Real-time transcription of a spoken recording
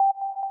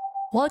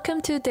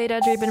Welcome to Data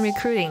Driven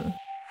Recruiting.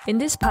 In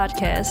this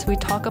podcast, we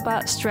talk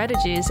about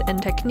strategies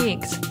and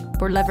techniques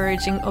for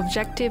leveraging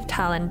objective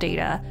talent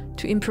data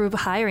to improve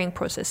hiring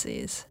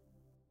processes.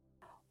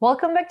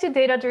 Welcome back to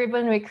Data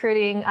Driven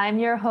Recruiting. I'm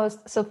your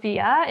host,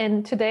 Sophia,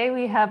 and today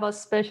we have a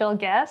special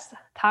guest,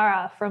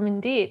 Tara from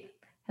Indeed.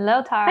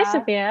 Hello, Tara. Hi,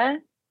 Sophia.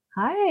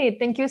 Hi,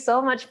 thank you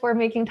so much for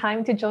making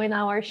time to join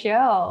our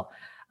show.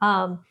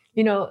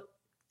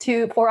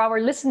 For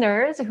our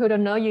listeners who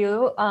don't know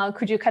you,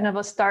 could you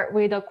start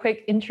with a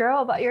quick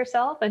intro about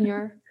yourself and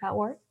your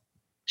work?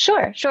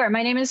 Sure.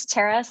 My name is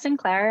Tara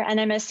Sinclair,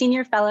 and I'm a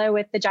senior fellow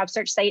with the job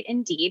search site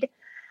Indeed.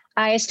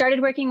 I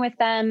started working with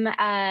them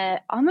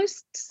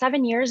almost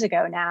 7 years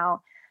ago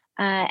now.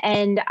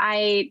 And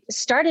I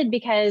started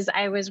because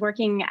I was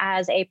working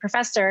as a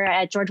professor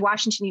at George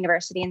Washington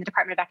University in the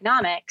Department of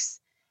Economics.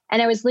 And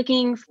I was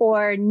looking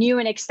for new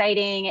and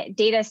exciting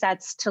data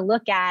sets to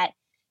look at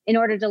in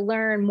order to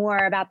learn more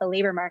about the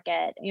labor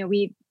market.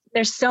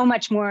 There's so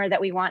much more that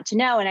we want to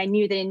know. And I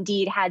knew that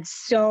Indeed had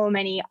so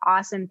many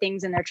awesome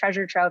things in their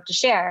treasure trove to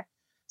share.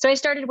 So I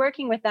started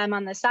working with them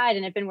on the side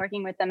and have been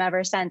working with them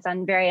ever since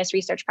on various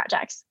research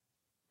projects.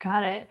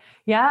 Got it.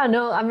 Yeah,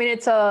 no, I mean,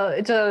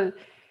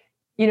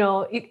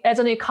 as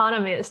an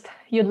economist,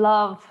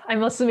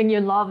 I'm assuming you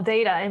love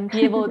data and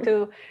be able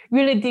to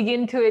really dig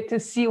into it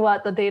to see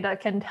what the data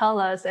can tell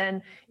us.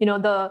 And,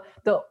 the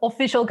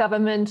official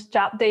government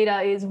job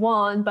data is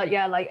one, but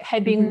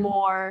having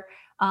more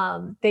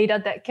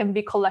data that can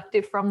be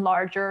collected from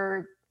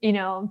larger,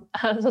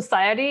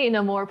 society in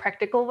a more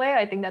practical way.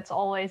 I think that's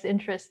always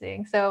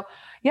interesting. So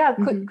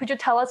could you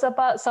tell us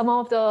about some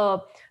of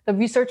the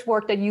research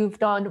work that you've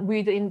done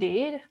with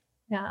Indeed?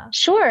 Yeah.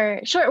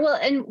 Sure. Well,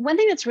 and one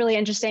thing that's really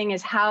interesting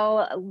is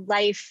how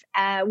life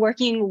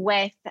working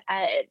with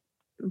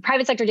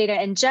private sector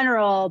data in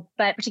general,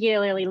 but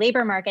particularly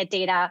labor market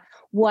data,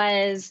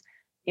 was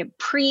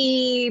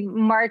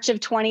pre-March of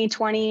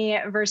 2020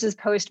 versus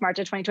post-March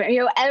of 2020.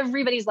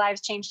 Everybody's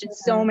lives changed in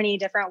so many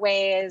different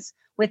ways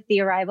with the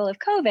arrival of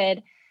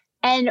COVID.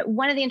 And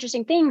one of the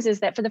interesting things is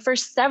that for the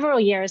first several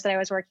years that I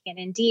was working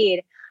at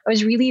Indeed, I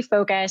was really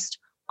focused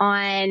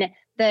on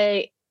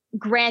the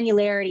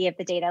granularity of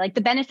the data, like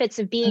the benefits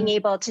of being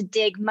able to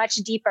dig much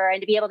deeper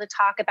and to be able to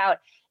talk about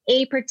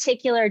a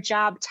particular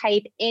job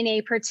type in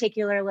a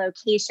particular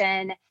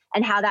location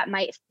and how that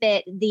might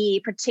fit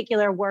the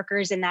particular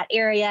workers in that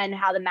area and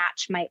how the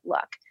match might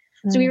look.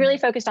 So we really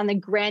focused on the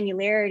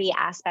granularity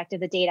aspect of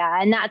the data,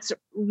 and that's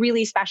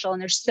really special.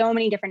 And there's so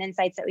many different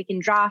insights that we can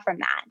draw from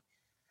that.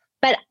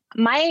 But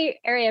my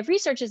area of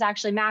research is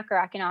actually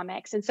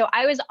macroeconomics. And so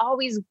I was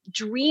always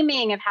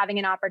dreaming of having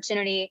an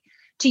opportunity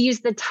to use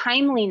the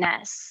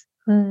timeliness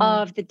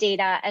of the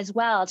data as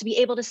well, to be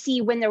able to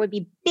see when there would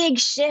be big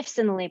shifts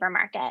in the labor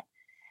market.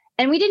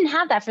 And we didn't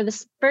have that for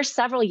the first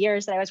several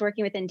years that I was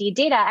working with Indeed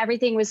data.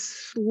 Everything was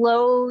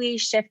slowly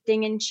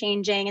shifting and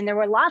changing. And there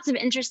were lots of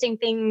interesting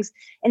things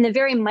in the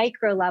very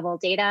micro level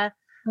data.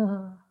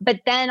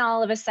 But then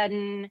all of a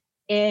sudden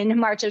in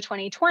March of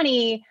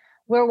 2020,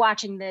 we're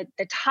watching the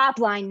top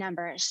line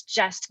numbers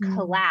just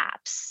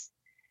collapse.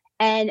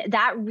 And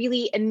that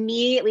really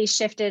immediately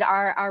shifted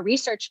our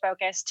research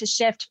focus to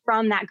shift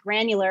from that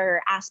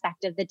granular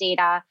aspect of the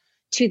data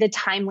to the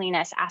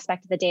timeliness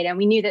aspect of the data. And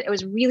we knew that it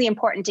was really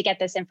important to get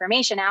this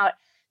information out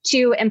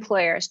to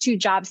employers, to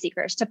job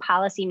seekers, to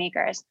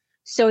policymakers,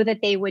 so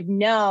that they would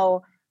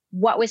know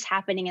what was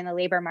happening in the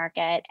labor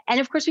market.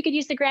 And of course, we could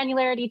use the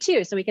granularity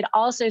too. So we could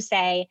also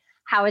say,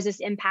 how is this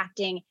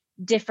impacting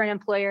different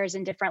employers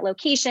in different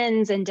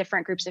locations and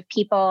different groups of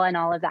people and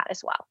all of that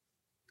as well.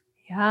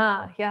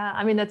 Yeah.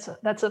 I mean, that's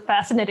a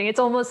fascinating. It's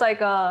almost like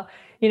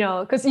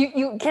because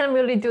you can't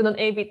really do the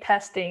A/B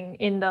testing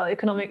in the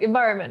economic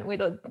environment with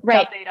the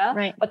job data,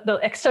 right. But the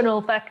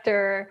external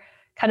factor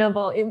kind of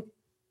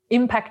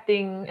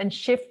impacting and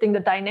shifting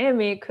the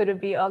dynamic could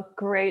be a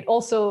great,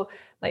 also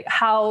like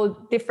how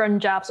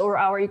different jobs or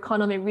our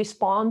economy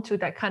respond to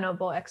that kind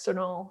of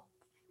external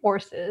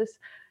forces.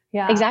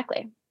 Yeah,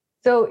 exactly.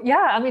 So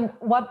I mean,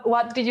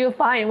 what did you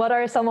find? What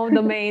are some of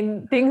the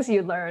main things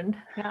you learned?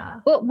 Yeah.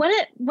 Well, one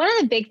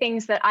of the big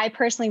things that I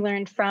personally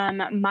learned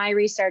from my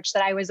research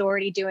that I was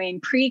already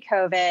doing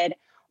pre-COVID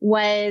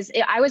was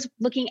I was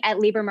looking at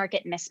labor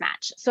market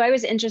mismatch. So I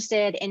was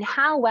interested in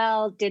how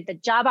well did the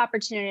job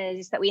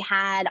opportunities that we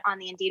had on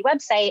the Indeed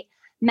website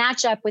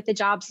match up with the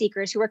job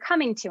seekers who were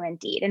coming to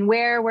Indeed, and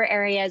where were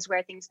areas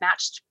where things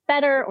matched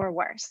better or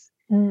worse.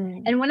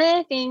 And one of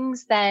the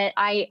things that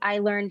I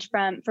learned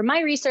from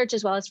my research,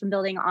 as well as from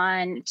building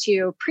on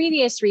to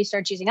previous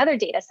research using other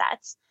data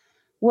sets,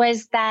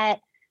 was that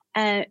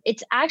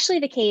it's actually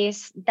the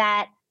case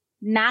that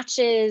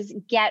matches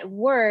get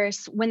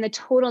worse when the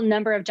total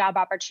number of job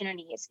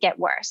opportunities get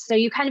worse. So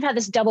you kind of have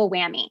this double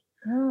whammy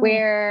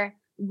where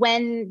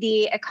when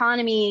the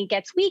economy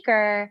gets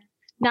weaker,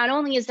 not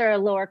only is there a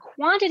lower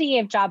quantity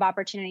of job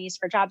opportunities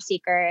for job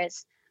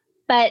seekers,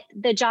 but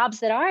the jobs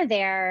that are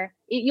there,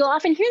 you'll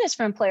often hear this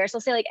from employers.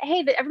 They'll say like,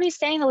 hey, everybody's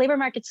saying the labor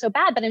market's so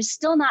bad, but I'm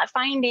still not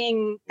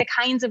finding the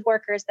kinds of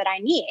workers that I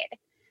need.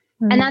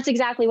 And that's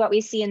exactly what we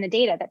see in the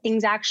data, that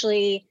things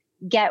actually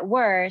get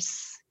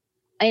worse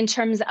in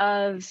terms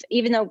of,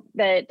 even though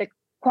the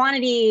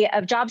quantity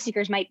of job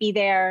seekers might be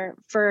there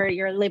for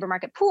your labor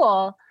market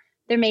pool,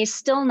 there may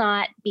still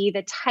not be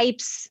the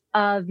types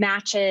of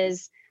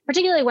matches,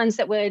 particularly ones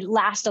that would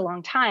last a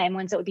long time,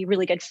 ones that would be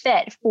really good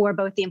fit for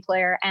both the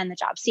employer and the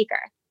job seeker.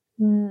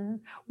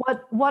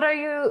 What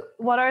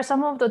are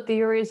some of the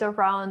theories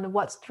around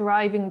what's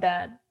driving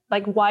that,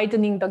 like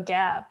widening the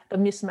gap, the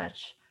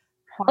mismatch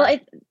part? Well,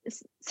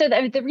 so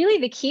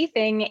the key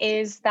thing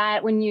is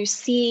that when you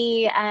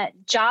see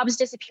jobs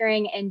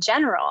disappearing in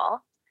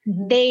general,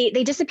 they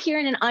disappear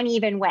in an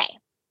uneven way.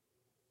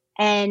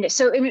 And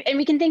so, and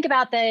we can think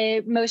about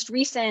the most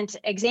recent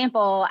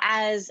example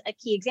as a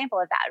key example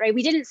of that, right?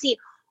 We didn't see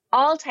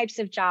all types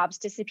of jobs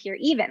disappear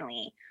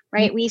evenly,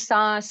 right? We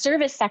saw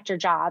service sector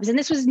jobs, and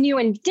this was new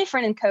and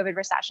different in COVID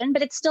recession,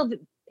 but it's still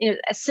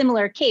a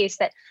similar case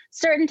that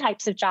certain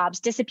types of jobs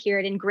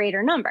disappeared in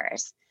greater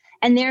numbers.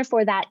 And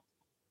therefore that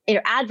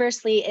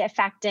adversely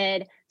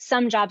affected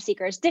some job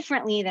seekers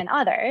differently than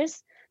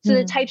others. So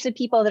the types of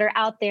people that are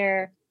out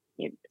there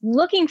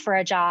looking for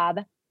a job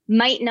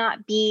might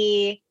not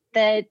be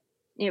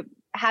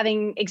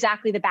having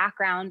exactly the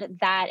background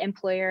that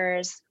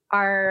employers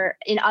are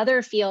in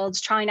other fields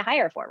trying to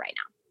hire for right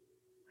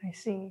now. I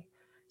see.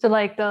 So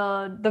like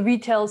the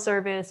retail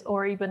service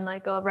or even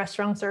like a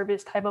restaurant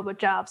service type of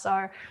jobs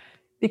are,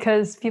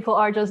 because people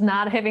are just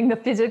not having the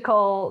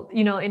physical,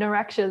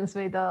 interactions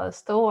with the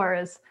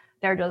stores,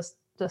 they're just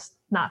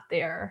not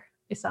there,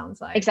 it sounds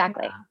like.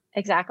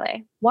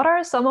 Exactly. What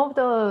are some of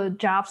the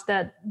jobs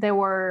that they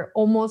were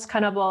almost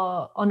kind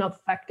of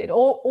unaffected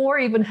or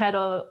even had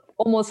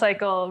almost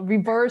like a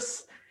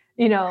reverse,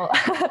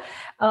 effect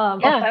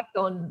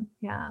on,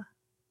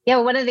 Yeah,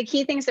 one of the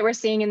key things that we're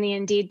seeing in the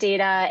Indeed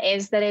data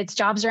is that it's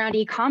jobs around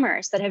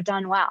e-commerce that have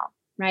done well,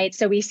 right?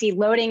 So we see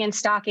loading and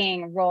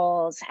stocking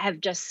roles have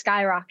just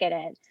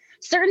skyrocketed.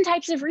 Certain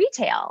types of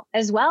retail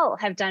as well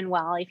have done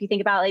well. If you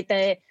think about like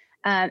the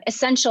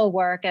essential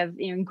work of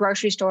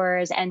grocery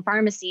stores and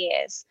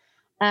pharmacies,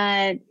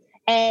 and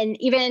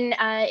even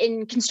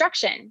in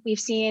construction, we've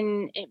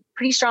seen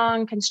pretty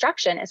strong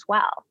construction as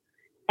well.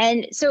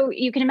 And so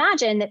you can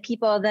imagine that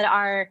people that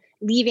are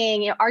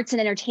leaving arts and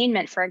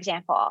entertainment, for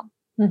example,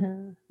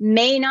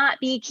 may not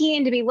be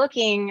keen to be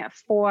looking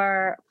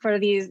for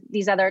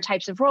these other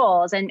types of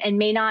roles and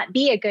may not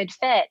be a good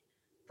fit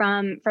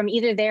from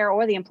either their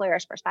or the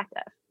employer's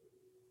perspective.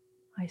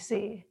 I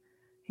see.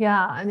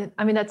 Yeah, and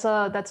I mean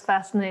that's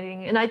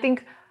fascinating, and I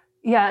think,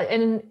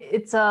 and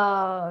it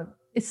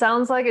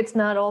sounds like it's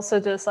not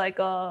also just like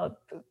a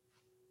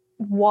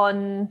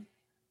one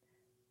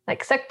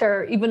like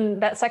sector. Even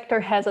that sector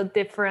has a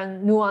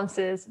different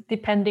nuances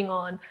depending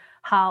on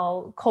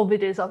how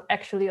COVID is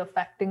actually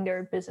affecting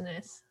their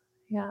business.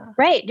 Yeah.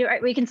 Right.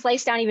 We can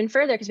slice down even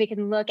further because we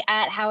can look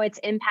at how it's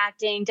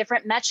impacting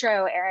different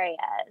metro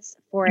areas,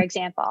 for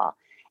example.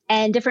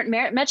 And different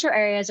metro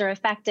areas are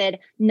affected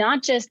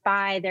not just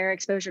by their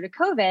exposure to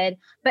COVID,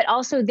 but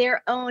also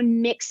their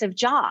own mix of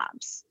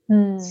jobs.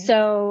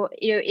 So,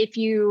 if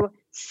you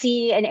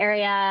see an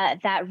area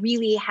that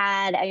really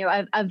had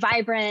a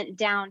vibrant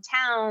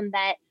downtown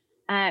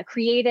that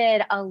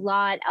created a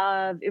lot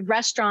of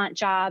restaurant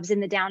jobs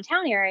in the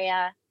downtown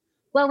area,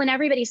 well, when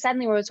everybody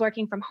suddenly was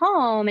working from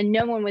home and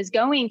no one was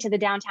going to the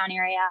downtown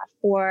area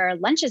for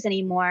lunches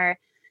anymore,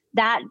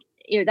 that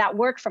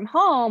work from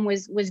home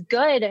was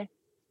good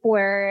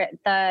for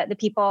the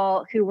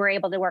people who were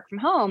able to work from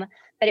home,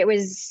 but it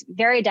was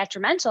very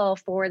detrimental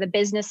for the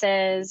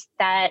businesses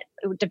that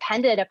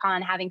depended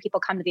upon having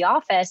people come to the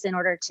office in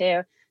order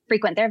to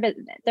frequent their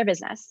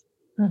business.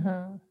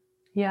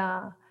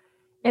 Yeah.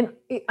 And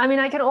I mean,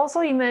 I can also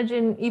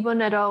imagine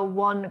even at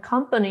one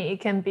company,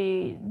 it can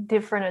be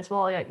different as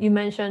well. You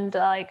mentioned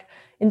like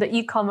in the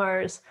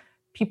e-commerce,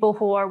 people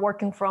who are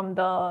working from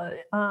the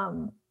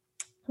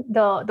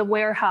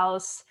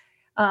warehouse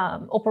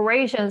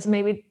operations,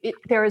 maybe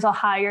there is a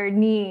higher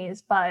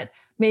needs, but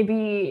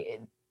maybe,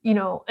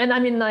 and I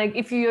mean, like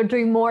if you're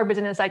doing more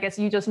business, I guess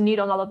you just need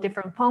a lot of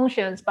different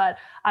functions, but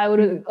I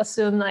would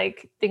assume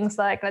like things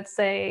like, let's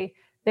say,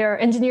 their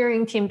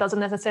engineering team doesn't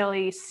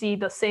necessarily see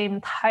the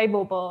same type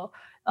of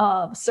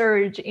a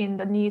surge in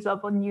the needs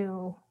of a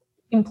new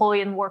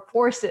employee and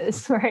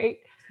workforces, right?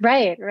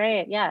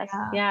 Right. Yes.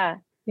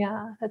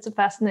 Yeah, that's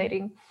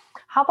fascinating.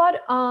 How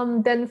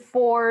about then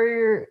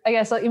for, I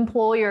guess,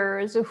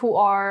 employers who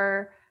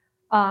are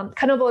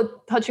kind of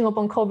touching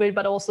upon COVID,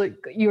 but also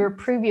your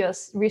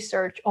previous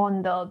research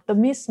on the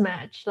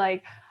mismatch,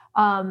 like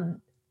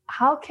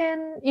how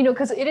can,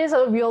 because it is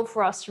a real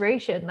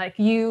frustration, like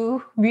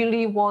you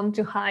really want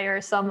to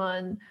hire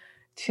someone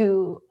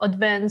to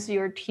advance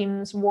your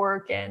team's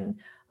work and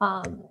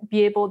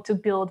be able to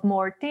build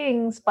more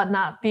things, but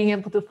not being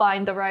able to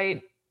find the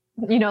right,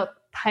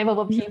 type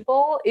of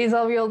people is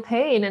a real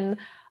pain. And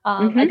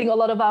I think a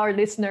lot of our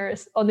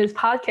listeners on this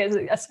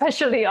podcast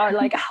especially are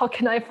like, how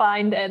can I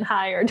find and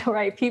hire the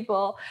right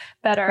people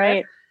better?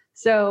 Right.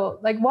 So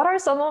like, what are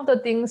some of the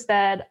things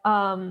that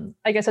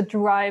I guess it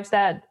drives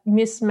that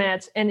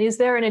mismatch? And is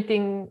there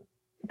anything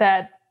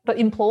that the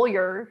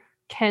employer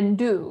can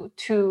do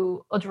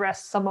to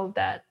address some of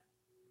that?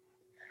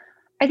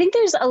 I think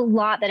there's a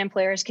lot that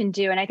employers can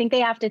do. And I think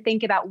they have to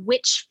think about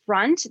which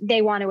front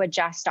they want to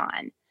adjust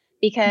on.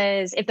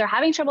 Because if they're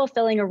having trouble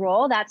filling a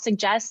role, that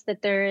suggests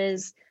that there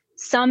is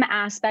some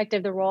aspect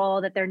of the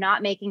role that they're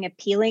not making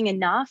appealing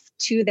enough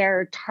to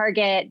their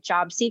target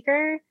job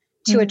seeker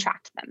to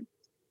attract them.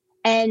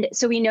 And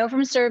so we know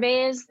from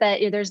surveys that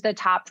there's the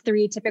top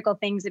three typical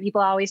things that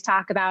people always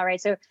talk about, right?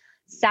 So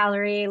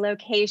salary,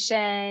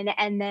 location,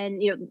 and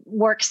then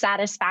work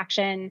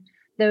satisfaction.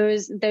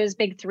 Those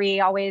big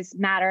three always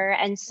matter.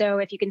 And so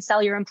if you can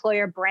sell your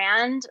employer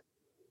brand,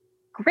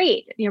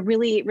 great.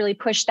 Really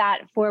push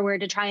that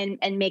forward to try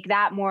and make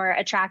that more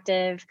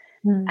attractive.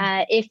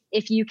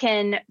 If you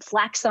can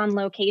flex on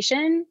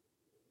location,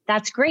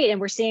 that's great. And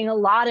we're seeing a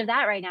lot of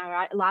that right now.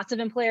 Right? Lots of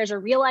employers are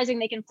realizing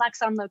they can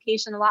flex on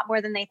location a lot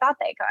more than they thought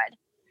they could.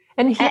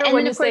 And here,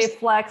 when you say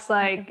flex,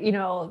 like,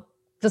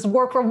 just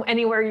work from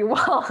anywhere you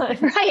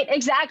want. Right,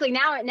 exactly.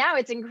 Now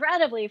it's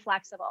incredibly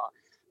flexible.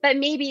 But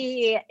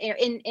maybe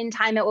in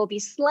time it will be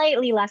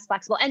slightly less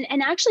flexible.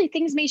 And actually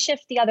things may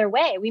shift the other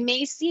way. We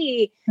may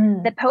see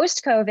that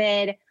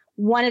post-COVID,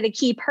 one of the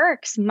key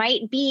perks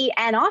might be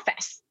an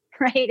office,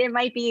 right? It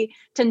might be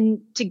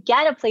to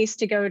get a place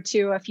to go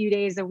to a few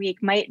days a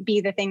week might be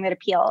the thing that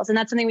appeals. And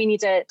that's something we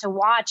need to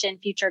watch in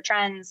future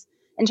trends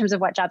in terms of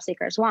what job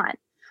seekers want.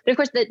 But of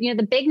course,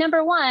 the big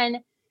number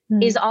one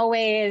is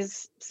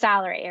always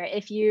salary. Or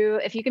if you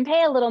can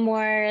pay a little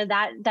more,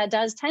 that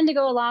does tend to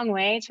go a long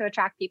way to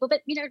attract people.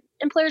 But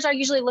employers are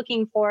usually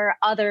looking for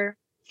other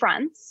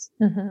fronts.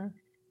 And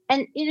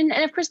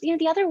of course,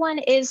 the other one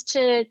is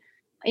to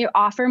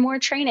offer more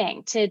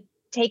training, to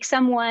take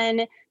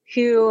someone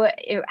who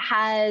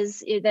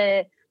has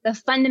the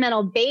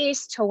fundamental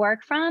base to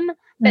work from,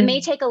 but may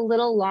take a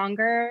little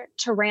longer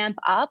to ramp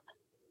up.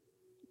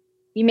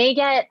 You may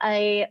get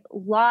a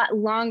lot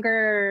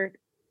longer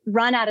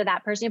run out of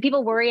that person.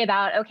 People worry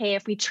about, okay,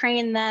 if we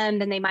train them,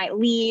 then they might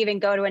leave and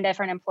go to a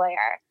different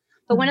employer.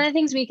 But one of the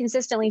things we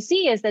consistently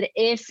see is that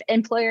if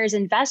employers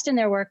invest in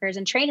their workers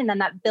and train in them,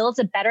 that builds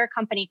a better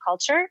company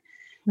culture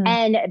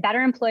and a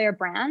better employer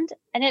brand.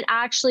 And it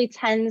actually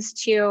tends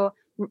to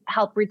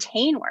help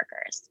retain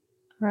workers.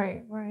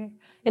 Right.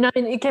 And I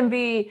mean, it can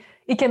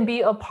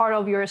be a part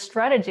of your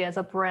strategy as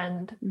a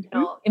brand,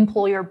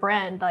 employer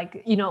brand.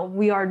 Like,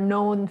 we are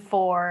known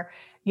for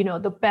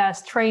the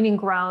best training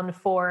ground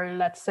for,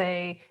 let's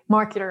say,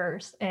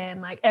 marketers,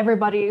 and like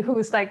everybody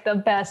who's like the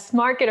best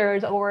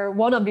marketers or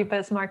one of the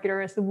best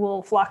marketers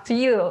will flock to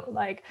you,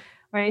 like,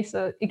 right?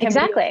 So it can be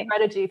a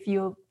strategy if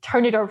you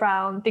turn it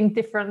around, think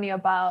differently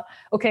about,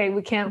 okay,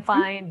 we can't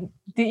find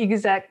the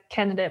exact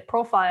candidate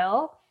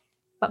profile,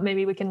 but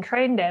maybe we can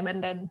train them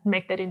and then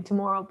make that into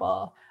more of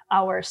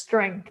our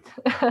strength.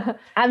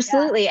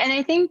 Absolutely. And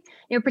I think,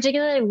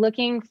 particularly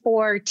looking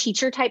for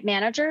teacher type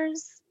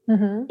managers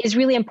is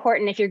really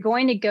important. If you're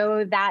going to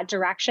go that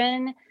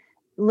direction,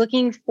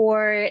 looking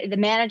for the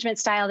management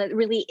style that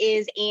really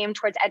is aimed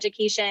towards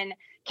education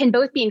can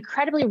both be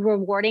incredibly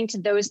rewarding to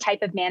those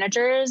type of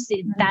managers,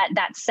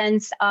 that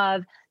sense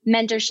of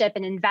mentorship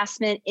and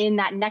investment in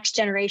that next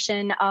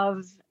generation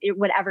of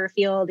whatever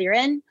field you're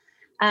in.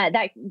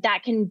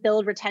 That can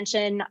build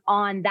retention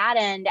on that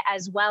end,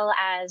 as well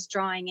as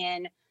drawing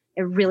in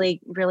a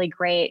really, really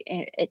great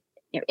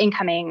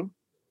incoming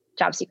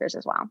job seekers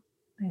as well.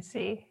 I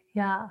see.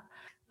 Yeah.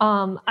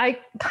 I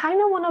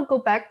kind of want to go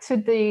back to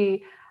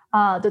the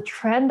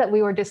trend that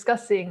we were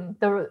discussing,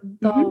 the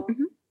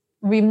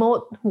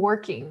remote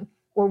working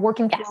or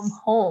working from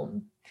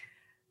home.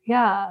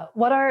 Yeah.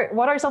 What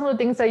are some of the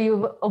things that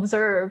you've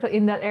observed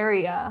in that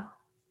area?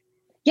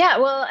 Yeah,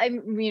 well, I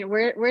mean,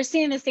 we're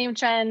seeing the same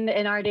trend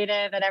in our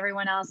data that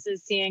everyone else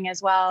is seeing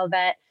as well,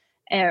 that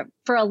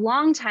for a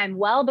long time,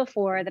 well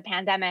before the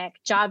pandemic,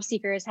 job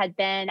seekers had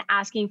been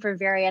asking for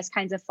various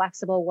kinds of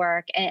flexible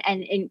work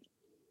and in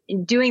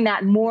doing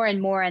that more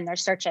and more in their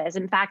searches.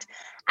 In fact,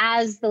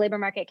 as the labor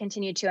market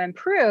continued to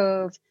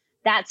improve,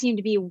 that seemed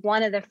to be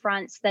one of the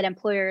fronts that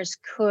employers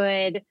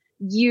could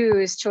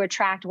use to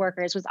attract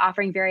workers, was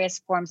offering various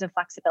forms of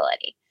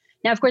flexibility.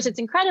 Now, of course, it's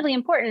incredibly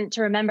important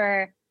to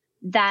remember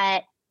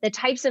that the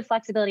types of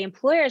flexibility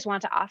employers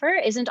want to offer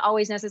isn't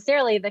always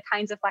necessarily the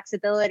kinds of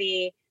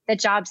flexibility that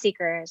job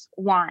seekers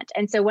want.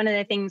 And so one of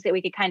the things that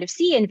we could kind of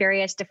see in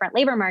various different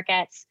labor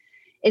markets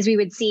is we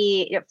would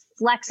see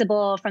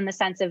flexible from the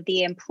sense of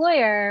the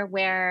employer,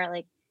 where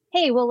like,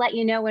 hey, we'll let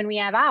you know when we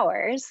have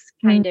hours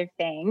kind of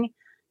thing,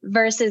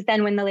 versus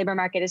then when the labor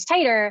market is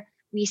tighter,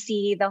 we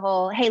see the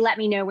whole, hey, let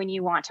me know when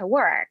you want to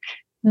work,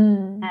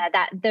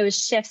 that those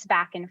shifts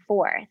back and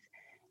forth.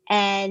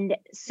 And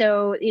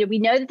so we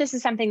know that this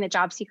is something that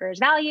job seekers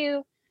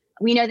value.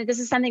 We know that this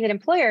is something that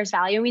employers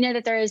value. We know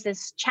that there is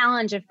this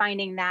challenge of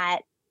finding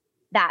that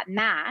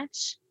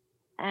match.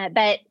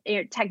 But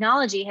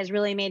technology has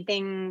really made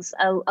things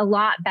a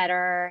lot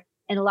better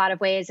in a lot of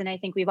ways. And I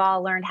think we've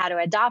all learned how to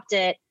adopt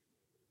it.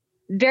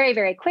 very,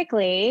 very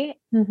quickly.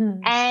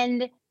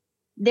 And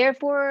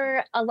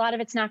therefore, a lot of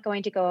it's not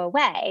going to go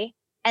away.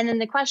 And then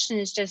the question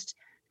is just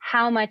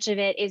how much of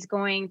it is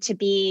going to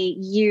be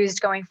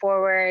used going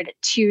forward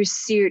to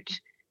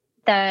suit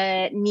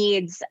the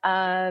needs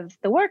of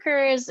the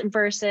workers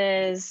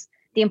versus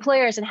the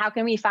employers, and how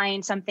can we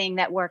find something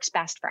that works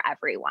best for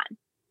everyone?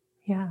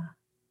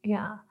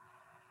 Yeah.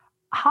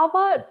 How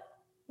about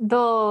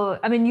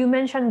you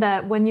mentioned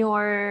that when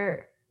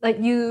you're like,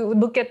 you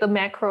look at the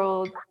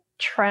macro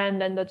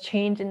trend and the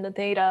change in the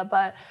data,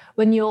 but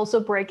when you also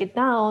break it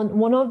down,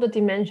 one of the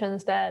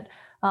dimensions that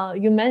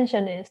you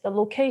mentioned is the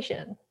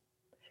location.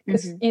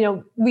 Because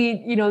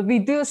we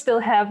do still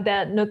have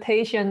that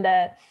notation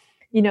that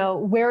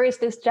where is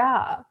this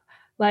job?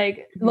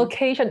 Like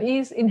location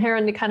is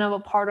inherently kind of a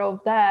part of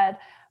that,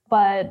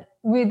 but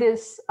with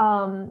this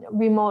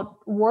remote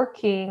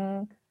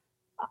working,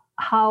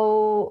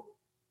 how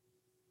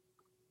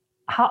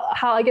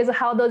I guess,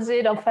 how does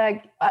it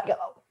affect?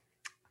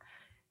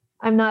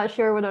 I'm not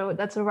sure whether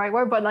that's the right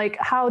word, but like,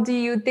 how do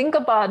you think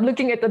about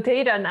looking at the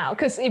data now?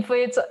 Because if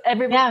it's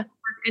everybody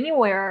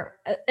anywhere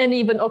and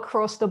even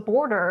across the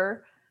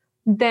border,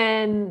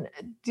 then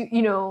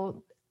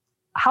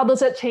how does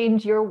that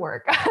change your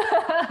work?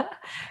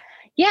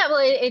 Yeah, well,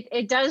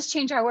 it does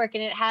change our work,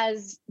 and it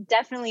has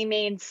definitely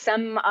made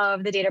some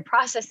of the data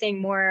processing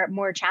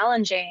more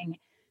challenging,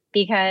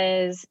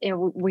 because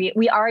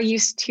we are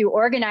used to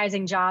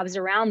organizing jobs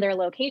around their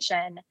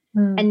location,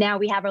 and now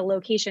we have a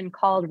location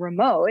called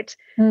remote,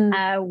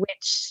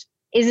 which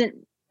isn't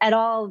at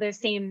all the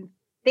same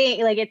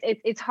thing. Like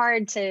it's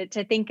hard to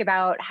think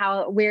about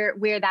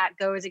where that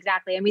goes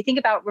exactly. And we think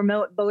about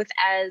remote both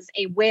as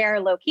a where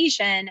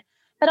location,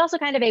 but also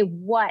kind of a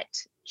what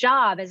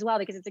job as well,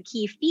 because it's a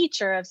key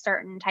feature of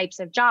certain types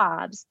of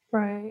jobs.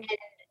 Right. And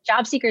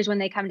job seekers, when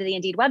they come to the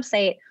Indeed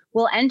website,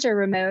 will enter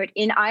remote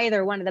in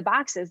either one of the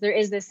boxes. There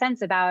is this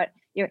sense about,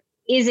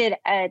 is it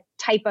a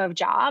type of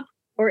job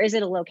or is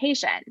it a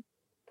location?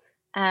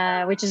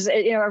 Which is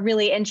a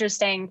really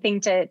interesting thing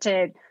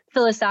to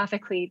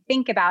philosophically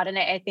think about. And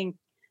I think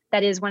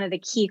that is one of the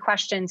key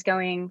questions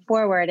going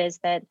forward, is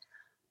that,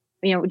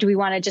 do we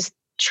want to just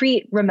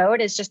treat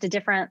remote as just a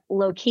different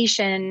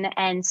location,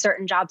 and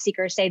certain job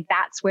seekers say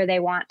that's where they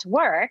want to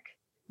work?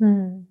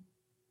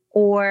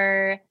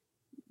 Or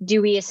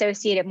do we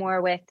associate it more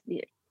with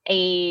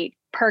a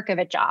perk of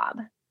a job?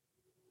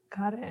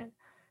 Got it.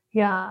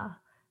 Yeah.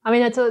 I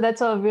mean,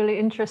 that's a really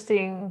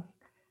interesting,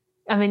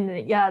 I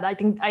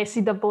think I see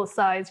the both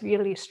sides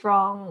really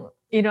strong,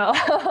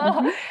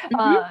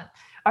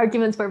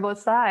 arguments for both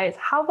sides.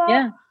 How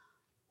about,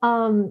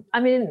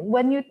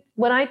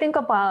 when I think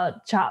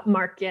about job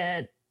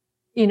market,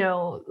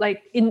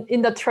 like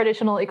in the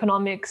traditional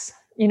economics,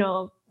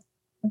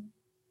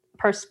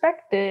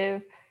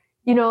 perspective,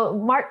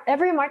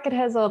 every market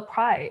has a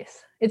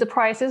price. It's a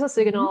price is a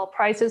signal.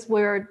 Price is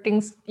where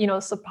things,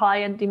 supply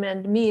and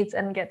demand meets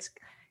and gets,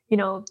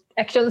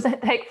 actions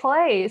that take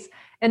place.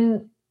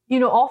 And,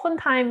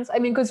 oftentimes,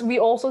 because we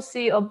also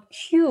see a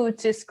huge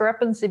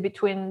discrepancy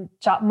between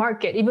job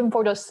market, even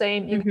for the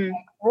same exact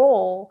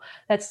role.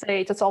 Let's say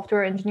it's a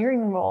software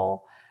engineering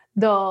role,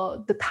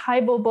 the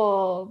type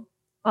of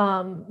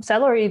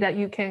salary that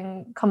you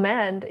can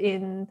command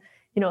in,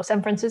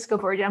 San Francisco,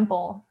 for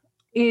example,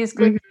 is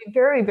going to be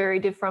very, very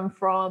different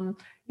from,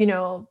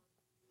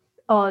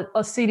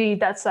 a city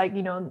that's like,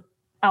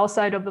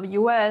 outside of the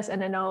US,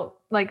 and then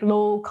like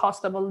low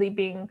cost of a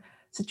living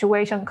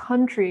situation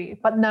country.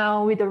 But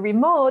now with the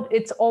remote,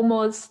 it's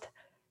almost,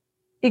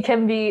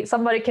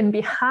 somebody can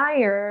be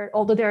hired,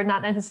 although they're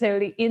not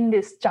necessarily in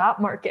this job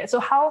market. So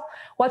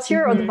what's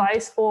your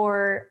advice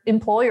for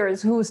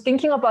employers who's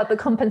thinking about the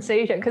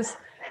compensation? Because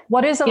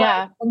what is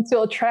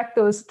to attract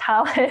those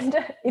talent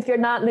if you're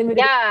not limited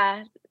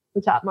to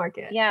the job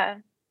market? Yeah.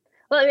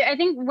 Well, I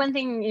think one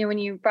thing, when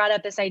you brought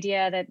up this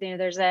idea that,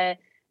 there's a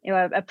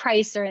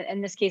price, or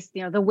in this case,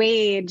 the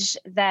wage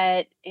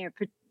that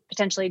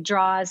potentially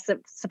draws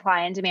the supply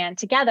and demand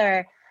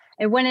together.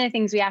 And one of the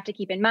things we have to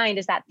keep in mind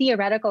is that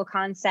theoretical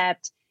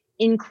concept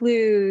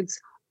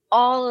includes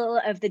all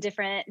of the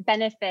different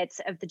benefits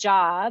of the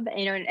job,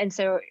 and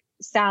so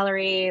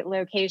salary,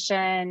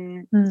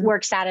 location,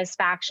 work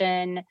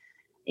satisfaction,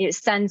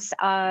 sense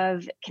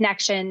of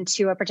connection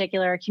to a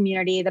particular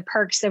community, the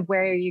perks of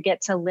where you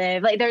get to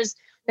live. Like there's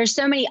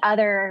so many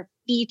other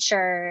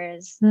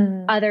features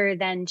other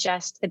than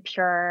just the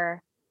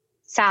pure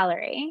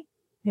salary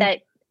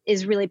that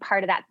is really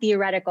part of that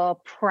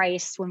theoretical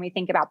price when we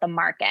think about the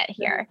market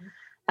here,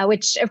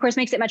 which of course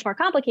makes it much more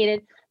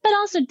complicated, but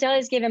also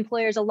does give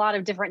employers a lot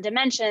of different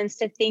dimensions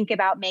to think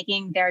about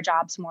making their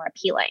jobs more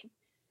appealing.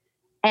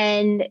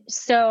 And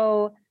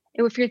so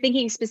if you're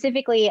thinking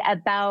specifically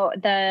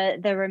about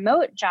the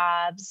remote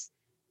jobs,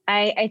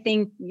 I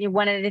think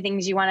one of the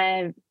things you want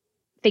to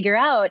figure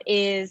out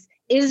is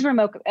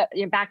remote,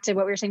 back to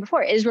what we were saying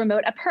before, is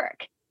remote a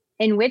perk?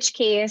 In which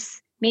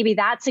case, maybe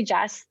that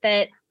suggests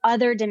that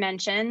other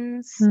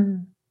dimensions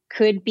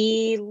could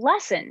be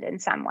lessened in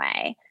some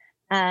way,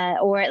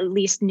 or at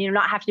least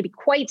not have to be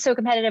quite so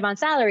competitive on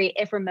salary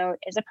if remote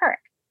is a perk.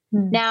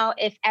 Now,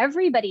 if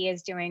everybody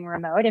is doing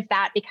remote, if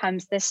that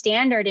becomes the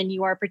standard in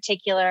your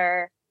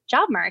particular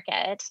job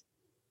market,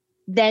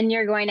 then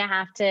you're going to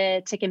have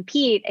to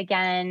compete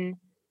again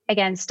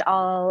against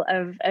all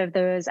of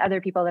those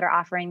other people that are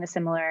offering the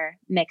similar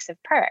mix of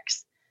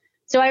perks.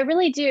 So I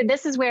really do,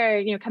 this is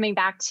where, coming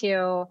back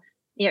to,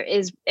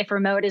 is if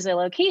remote is a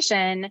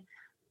location,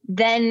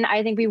 then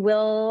I think we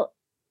will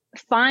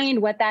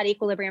find what that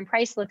equilibrium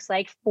price looks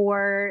like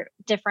for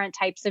different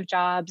types of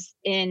jobs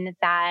in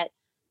that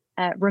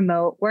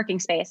remote working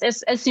space,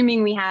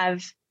 assuming we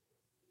have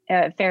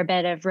a fair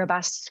bit of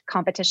robust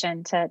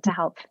competition to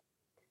help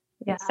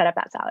set up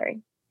that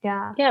salary.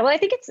 Yeah. Well, I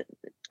think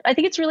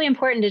it's really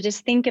important to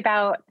just think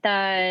about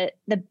the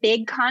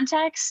big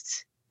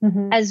context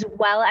as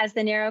well as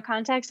the narrow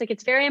context. Like,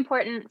 it's very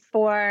important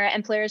for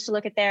employers to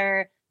look at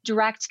their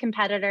direct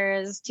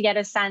competitors to get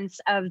a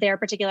sense of their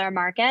particular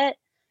market.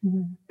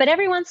 But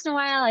every once in a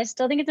while, I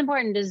still think it's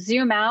important to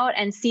zoom out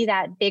and see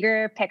that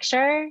bigger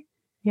picture.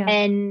 Yeah.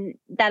 And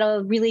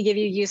that'll really give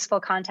you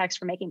useful context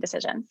for making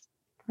decisions.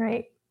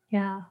 Right.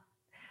 Yeah.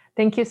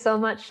 Thank you so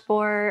much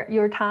for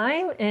your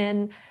time.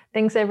 And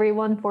thanks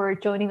everyone for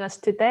joining us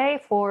today.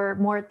 For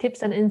more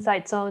tips and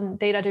insights on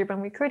data-driven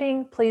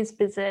recruiting, please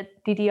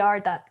visit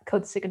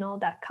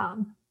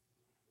ddr.codesignal.com.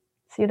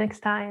 See you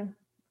next time.